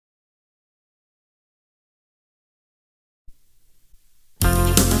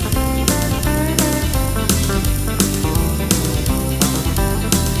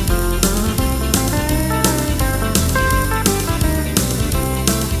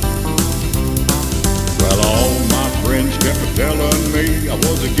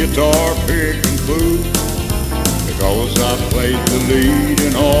the guitar picking fool, because I played the lead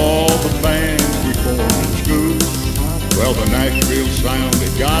in all the bands we formed in school. Well, the Nashville sound,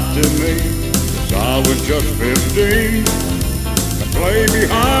 it got to me, 'cause I was just 15. To play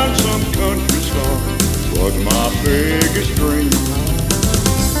behind some country star was my biggest dream.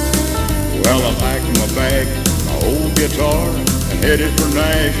 Well, I packed my bag, my old guitar, and headed for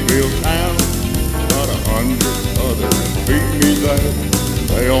Nashville town. About 100 others beat me there,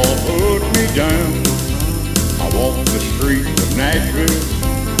 they all put me down. I walked the streets of Nashville,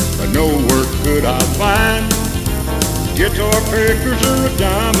 but nowhere could I find guitar pickers are a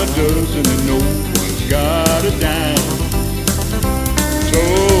dime a dozen, and no one's got a dime. So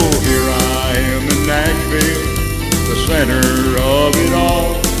here I am in Nashville, the center of it all.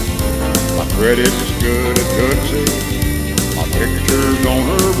 My credit's good at Tootsie, my picture's on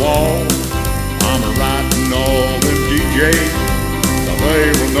her wall. I'm writing all them DJs, so they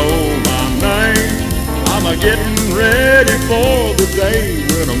will know my name. I'm getting ready for the day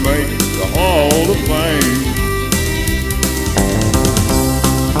when I make the Hall of Fame.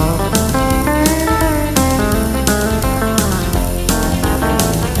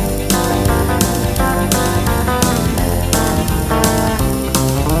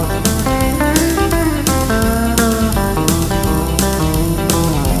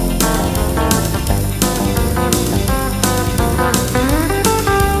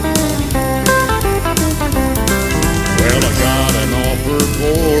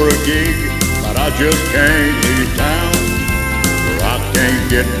 But I just can't leave town, for I can't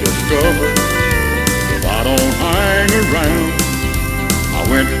get discovered if I don't hang around. I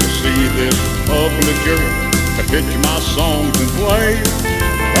went to see this publisher to pitch my songs and play,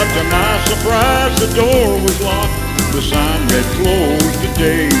 but to my surprise the door was locked, the sign read closed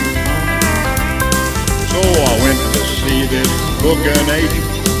today. So I went to see this booking agent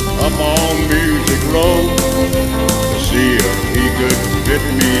up on Music Row to see if he could fit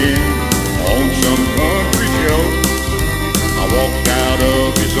me in on some country show. I walked out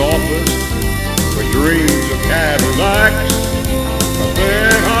of his office with dreams of Cadillacs, but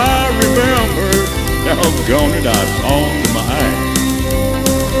then I remembered, doggone it, I'd pawned my axe.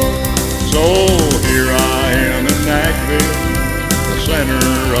 So here I am in Nashville, the center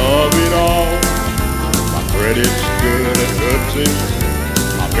of it all. My credit's good at Tootsie,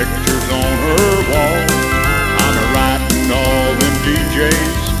 my picture's on her wall. I'm writing all them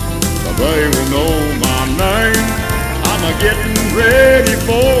DJs, so they will know my name. I'm getting ready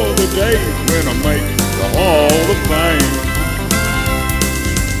for the day when I make the Hall of Fame.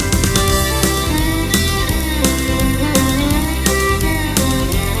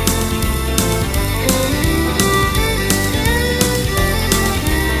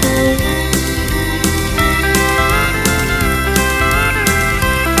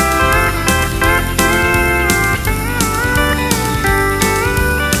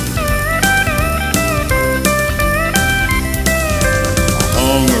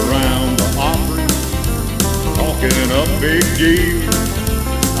 A big deal.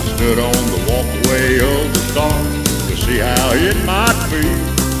 I stood on the walkway of the stars to see how it might feel.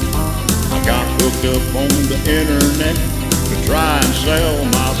 I got hooked up on the internet to try and sell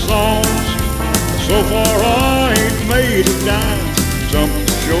my songs. So far I ain't made a dime, something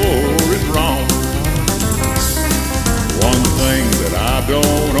sure is wrong. One thing that I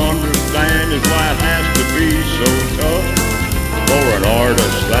don't understand is why it has to be so tough for an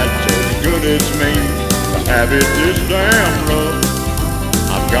artist that's as good as me have it this damn rough.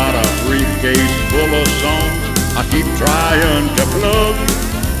 I've got a briefcase full of songs I keep trying to plug.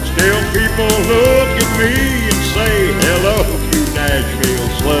 Still people look at me and say, hello, you Nashville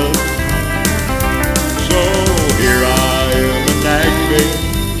Slug. So here I am in Nashville,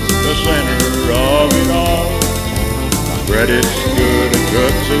 the center of it all. My credit's good at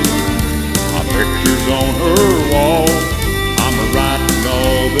Tootsie, my picture's on her wall. I'm writing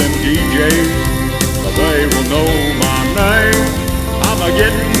all them DJs, they will know my name. I'm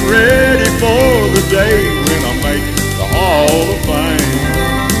getting ready for the day when I make the Hall of Fame.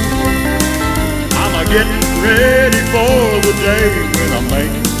 I'm getting ready for the day